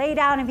just lay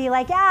down and be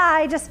like,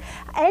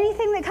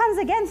 anything that comes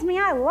against me,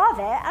 I love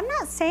it. I'm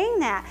not saying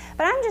that.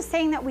 But I'm just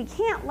saying that we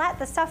can't let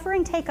the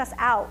suffering take us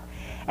out.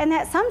 And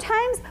that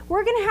sometimes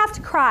we're going to have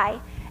to cry.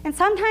 And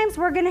sometimes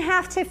we're going to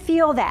have to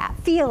feel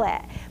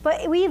it.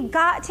 But we've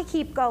got to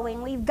keep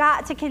going. We've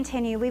got to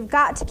continue. We've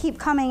got to keep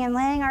coming and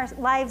laying our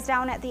lives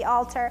down at the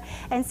altar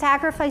and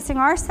sacrificing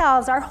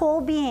ourselves, our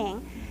whole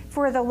being,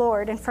 for the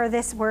Lord and for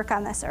this work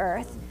on this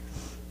earth.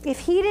 If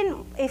he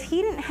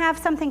didn't have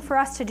something for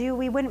us to do,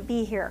 we wouldn't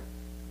be here.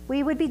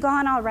 We would be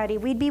gone already.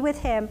 We'd be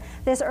with him.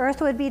 This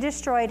earth would be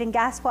destroyed, and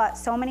guess what?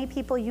 So many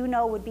people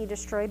would be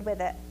destroyed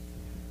with it.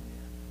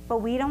 But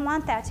we don't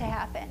want that to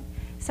happen.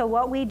 So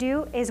what we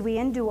do is we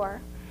endure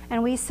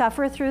and we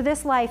suffer through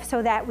this life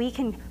so that we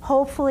can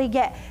hopefully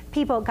get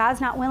people. God's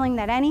not willing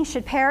that any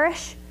should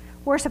perish.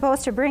 We're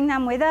supposed to bring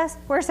them with us.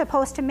 We're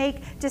supposed to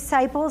make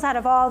disciples out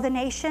of all the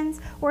nations.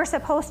 We're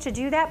supposed to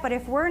do that. But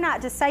if we're not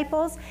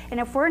disciples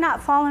and if we're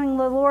not following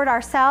the Lord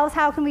ourselves,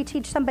 how can we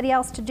teach somebody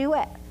else to do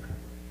it?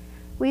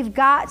 We've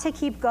got to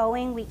keep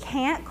going. We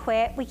can't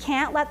quit. We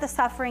can't let the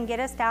suffering get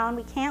us down.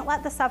 We can't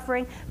let the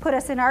suffering put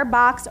us in our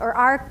box or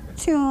our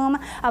tomb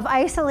of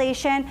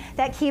isolation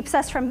that keeps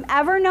us from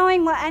ever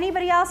knowing what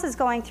anybody else is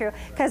going through.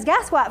 Because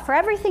guess what? For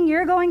everything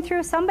you're going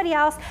through, somebody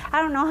else,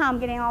 I don't know how I'm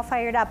getting all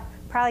fired up.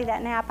 Probably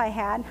that nap I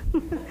had.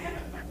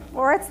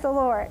 Or it's the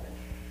Lord.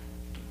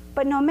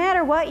 But no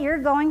matter what you're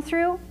going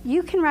through,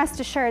 you can rest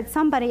assured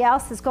somebody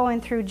else is going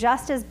through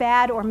just as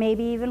bad or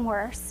maybe even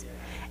worse.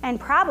 And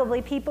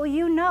probably people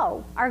you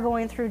know are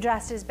going through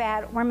just as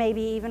bad or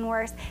maybe even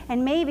worse.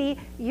 And maybe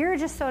you're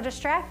just so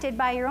distracted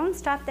by your own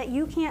stuff that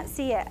you can't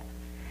see it.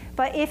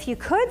 But if you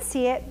could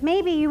see it,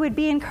 maybe you would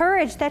be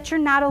encouraged that you're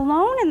not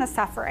alone in the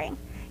suffering.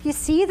 You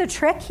see the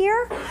trick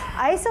here?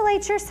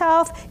 Isolate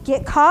yourself,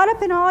 get caught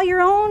up in all your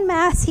own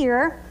mess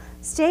here,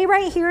 stay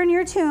right here in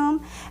your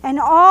tomb, and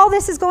all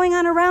this is going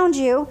on around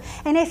you.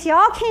 And if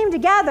y'all came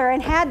together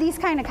and had these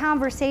kind of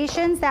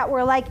conversations that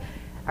were like,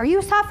 are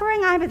you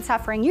suffering? I've been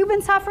suffering. You've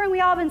been suffering.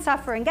 We all been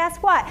suffering. Guess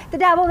what? The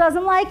devil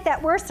doesn't like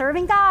that. We're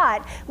serving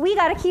God. We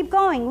got to keep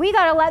going. We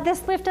got to let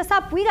this lift us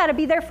up. We got to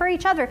be there for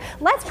each other.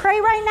 Let's pray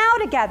right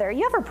now together.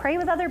 You ever pray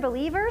with other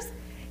believers?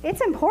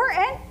 It's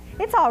important.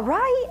 It's all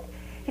right.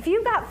 If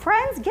you've got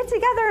friends, get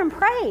together and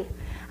pray.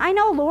 I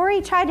know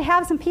Lori tried to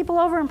have some people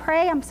over and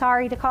pray. I'm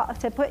sorry to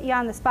put you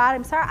on the spot.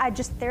 I'm sorry.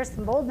 There's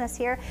some boldness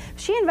here.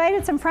 She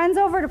invited some friends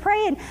over to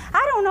pray, and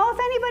I don't know if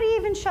anybody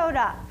even showed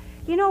up.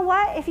 You know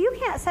what? If you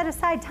can't set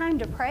aside time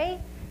to pray,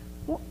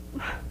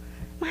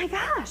 my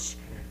gosh.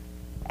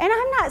 And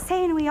I'm not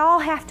saying we all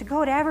have to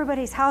go to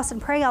everybody's house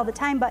and pray all the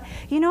time, but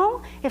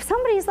if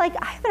somebody's like,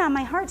 I have it on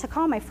my heart to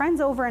call my friends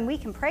over and we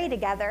can pray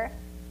together,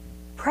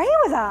 pray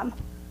with them.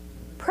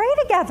 Pray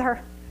together.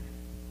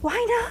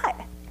 Why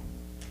not?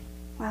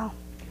 Well,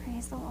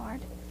 praise the Lord.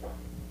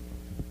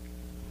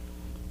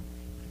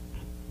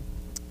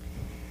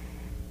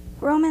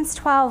 Romans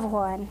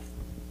 12:1.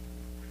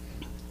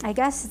 I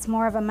guess it's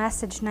more of a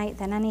message night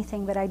than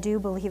anything, but I do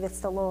believe it's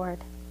the Lord.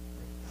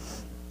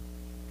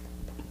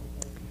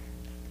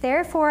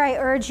 Therefore, I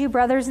urge you,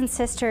 brothers and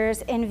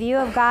sisters, in view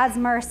of God's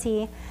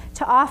mercy,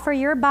 to offer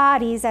your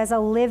bodies as a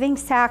living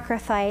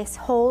sacrifice,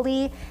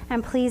 holy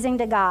and pleasing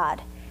to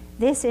God.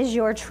 This is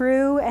your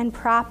true and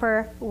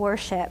proper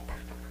worship,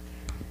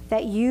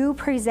 that you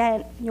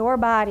present your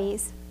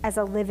bodies as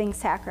a living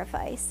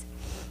sacrifice.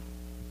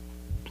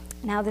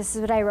 Now, this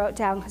is what I wrote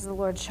down because the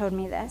Lord showed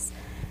me this.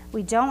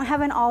 We don't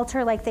have an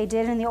altar like they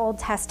did in the Old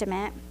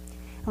Testament.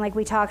 And like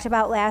we talked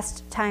about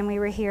last time we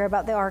were here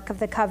about the Ark of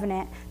the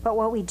Covenant, but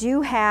what we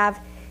do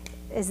have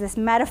is this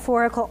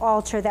metaphorical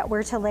altar that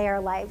we're to lay our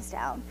lives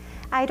down.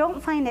 I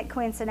don't find it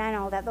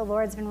coincidental that the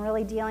Lord's been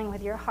really dealing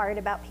with your heart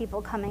about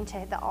people coming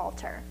to the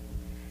altar.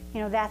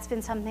 You know, that's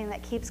been something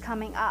that keeps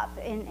coming up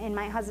in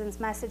my husband's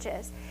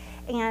messages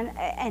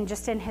and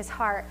just in his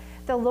heart.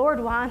 The Lord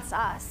wants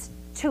us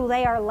to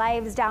lay our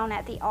lives down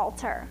at the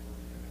altar.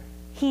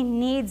 He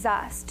needs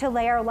us to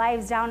lay our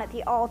lives down at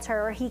the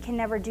altar, or he can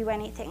never do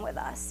anything with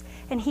us.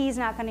 And he's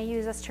not going to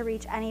use us to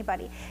reach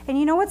anybody. And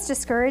you know what's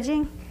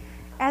discouraging?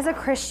 As a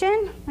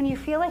Christian, when you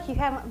feel like you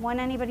haven't won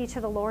anybody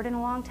to the Lord in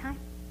a long time,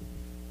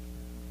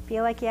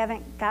 feel like you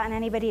haven't gotten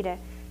anybody to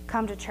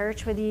come to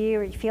church with you,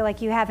 or you feel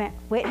like you haven't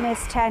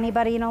witnessed to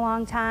anybody in a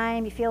long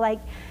time, you feel like,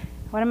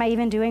 what am I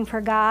even doing for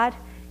God?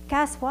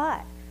 Guess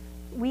what?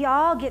 We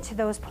all get to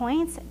those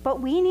points, but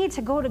we need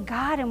to go to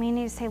God and we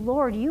need to say,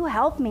 Lord, you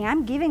help me.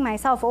 I'm giving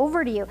myself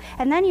over to you.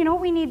 And then you know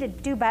what we need to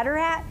do better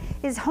at?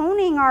 Is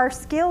honing our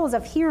skills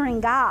of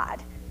hearing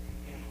God.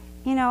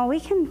 You know, we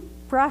can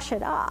brush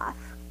it off.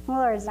 The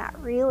Lord's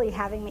not really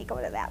having me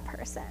go to that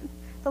person.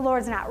 The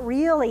Lord's not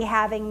really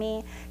having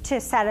me to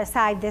set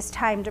aside this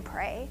time to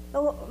pray.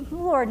 The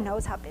Lord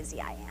knows how busy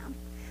I am.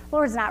 The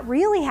Lord's not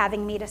really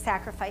having me to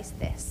sacrifice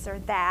this or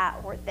that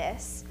or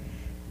this.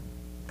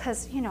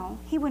 Because, you know,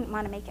 he wouldn't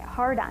want to make it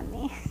hard on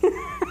me.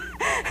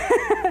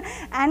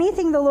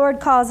 Anything the Lord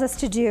calls us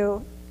to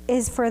do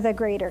is for the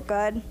greater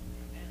good.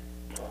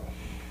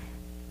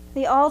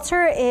 The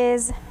altar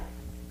is,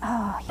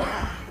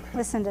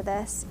 listen to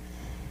this.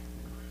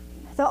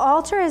 The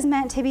altar is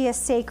meant to be a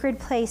sacred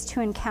place to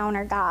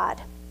encounter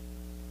God.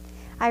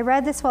 I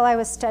read this while I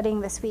was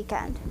studying this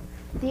weekend.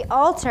 The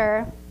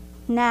altar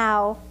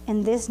now,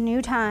 in this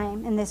new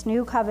time, in this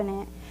new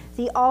covenant,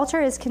 the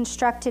altar is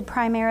constructed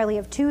primarily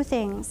of two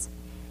things,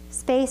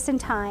 space and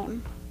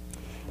time.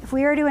 If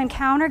we are to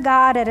encounter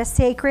God at a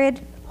sacred,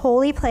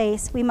 holy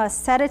place, we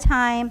must set a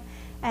time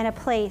and a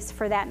place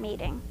for that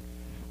meeting.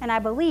 And I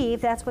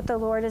believe that's what the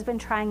Lord has been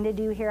trying to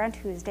do here on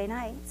Tuesday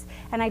nights.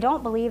 And I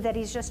don't believe that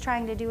he's just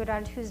trying to do it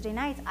on Tuesday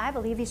nights. I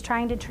believe he's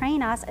trying to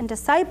train us and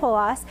disciple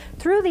us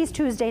through these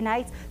Tuesday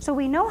nights so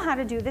we know how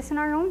to do this in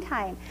our own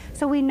time.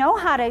 So we know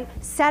how to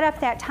set up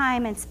that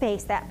time and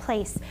space, that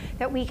place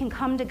that we can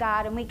come to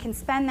God and we can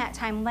spend that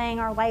time laying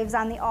our lives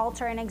on the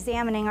altar and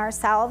examining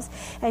ourselves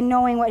and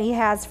knowing what he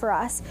has for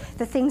us,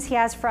 the things he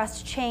has for us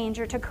to change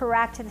or to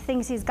correct, the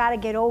things he's got to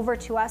get over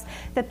to us,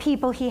 the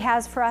people he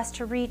has for us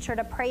to reach or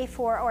to pray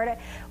for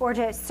or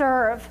to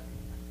serve.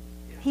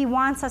 He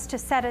wants us to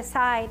set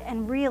aside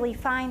and really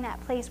find that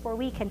place where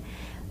we can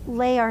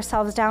lay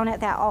ourselves down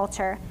at that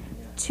altar.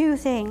 Two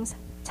things,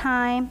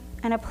 time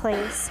and a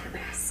place.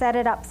 Set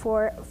it up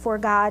for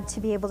God to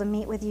be able to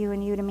meet with you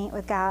and you to meet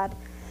with God.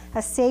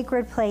 A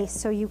sacred place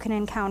so you can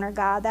encounter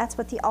God. That's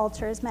what the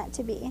altar is meant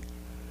to be.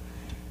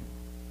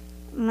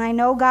 And I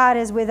know God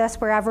is with us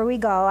wherever we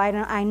go.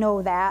 I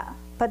know that.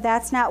 But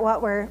that's not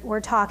what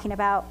we're talking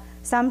about.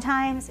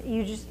 Sometimes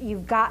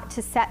you've got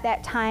to set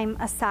that time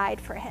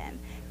aside for him.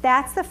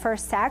 That's the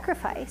first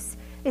sacrifice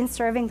in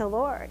serving the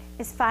Lord,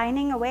 is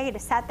finding a way to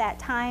set that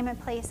time and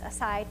place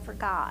aside for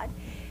God.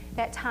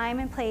 That time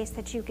and place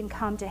that you can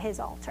come to his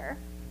altar,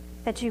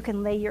 that you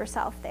can lay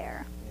yourself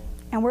there.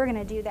 And we're going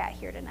to do that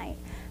here tonight,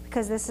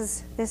 because this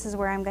is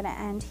where I'm going to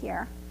end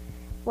here.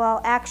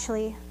 Well,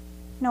 actually,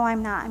 no,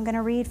 I'm not. I'm going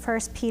to read 1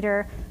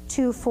 Peter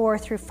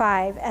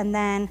 2:4-5, and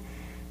then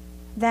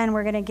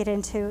we're going to get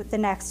into the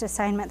next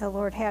assignment the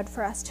Lord had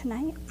for us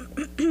tonight.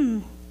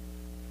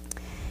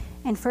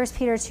 In 1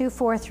 Peter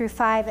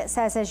 2:4-5, it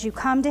says, as you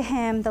come to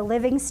him, the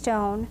living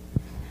stone,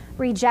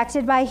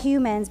 rejected by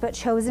humans, but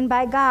chosen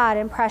by God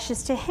and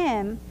precious to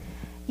him,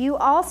 you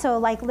also,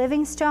 like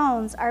living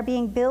stones, are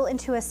being built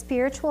into a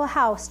spiritual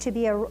house to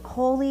be a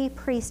holy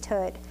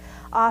priesthood,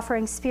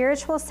 offering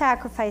spiritual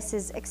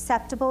sacrifices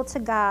acceptable to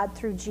God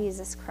through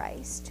Jesus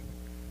Christ.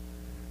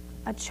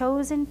 A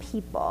chosen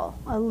people,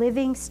 a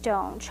living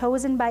stone,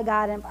 chosen by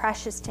God and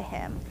precious to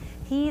him.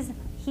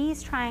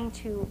 He's trying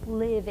to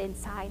live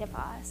inside of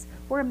us.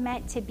 We're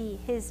meant to be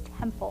his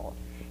temple,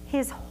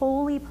 his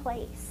holy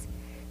place.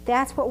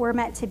 That's what we're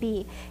meant to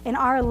be. And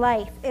our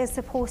life is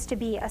supposed to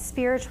be a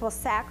spiritual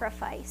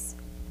sacrifice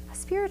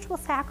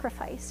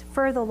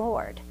for the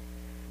Lord.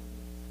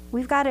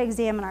 We've got to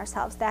examine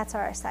ourselves. That's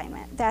our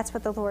assignment. That's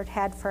what the Lord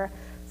had for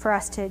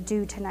us to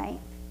do tonight.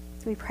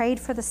 We prayed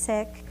for the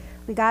sick.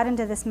 We got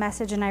into this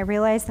message, and I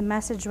realized the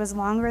message was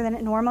longer than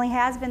it normally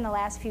has been the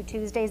last few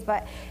Tuesdays,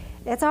 but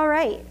it's all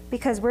right,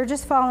 because we're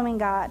just following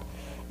God.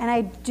 And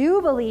I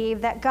do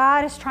believe that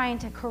God is trying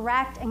to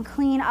correct and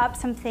clean up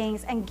some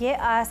things and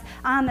get us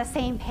on the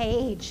same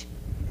page.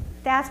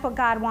 That's what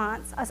God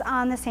wants, us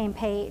on the same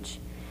page.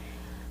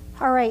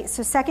 All right,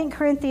 so 2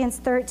 Corinthians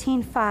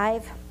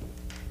 13:5.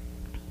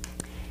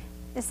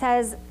 It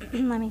says,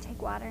 let me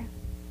take water.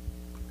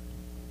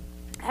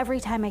 Every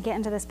time I get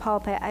into this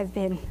pulpit, I've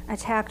been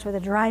attacked with a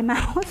dry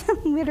mouth.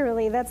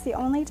 Literally, that's the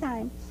only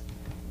time.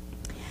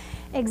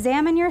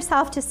 Examine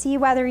yourself to see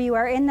whether you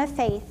are in the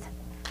faith.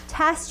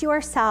 Test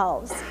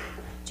yourselves.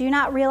 Do you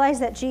not realize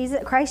that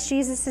Christ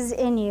Jesus is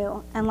in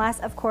you, unless,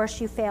 of course,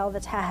 you fail the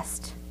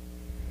test?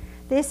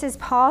 This is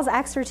Paul's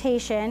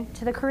exhortation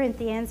to the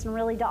Corinthians, and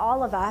really to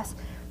all of us,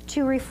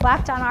 to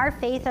reflect on our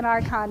faith and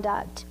our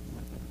conduct,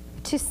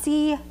 to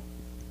see,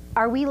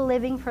 are we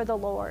living for the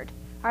Lord?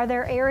 Are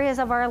there areas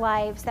of our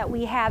lives that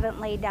we haven't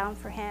laid down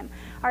for him?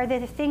 Are there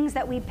the things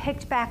that we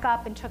picked back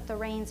up and took the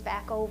reins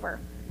back over?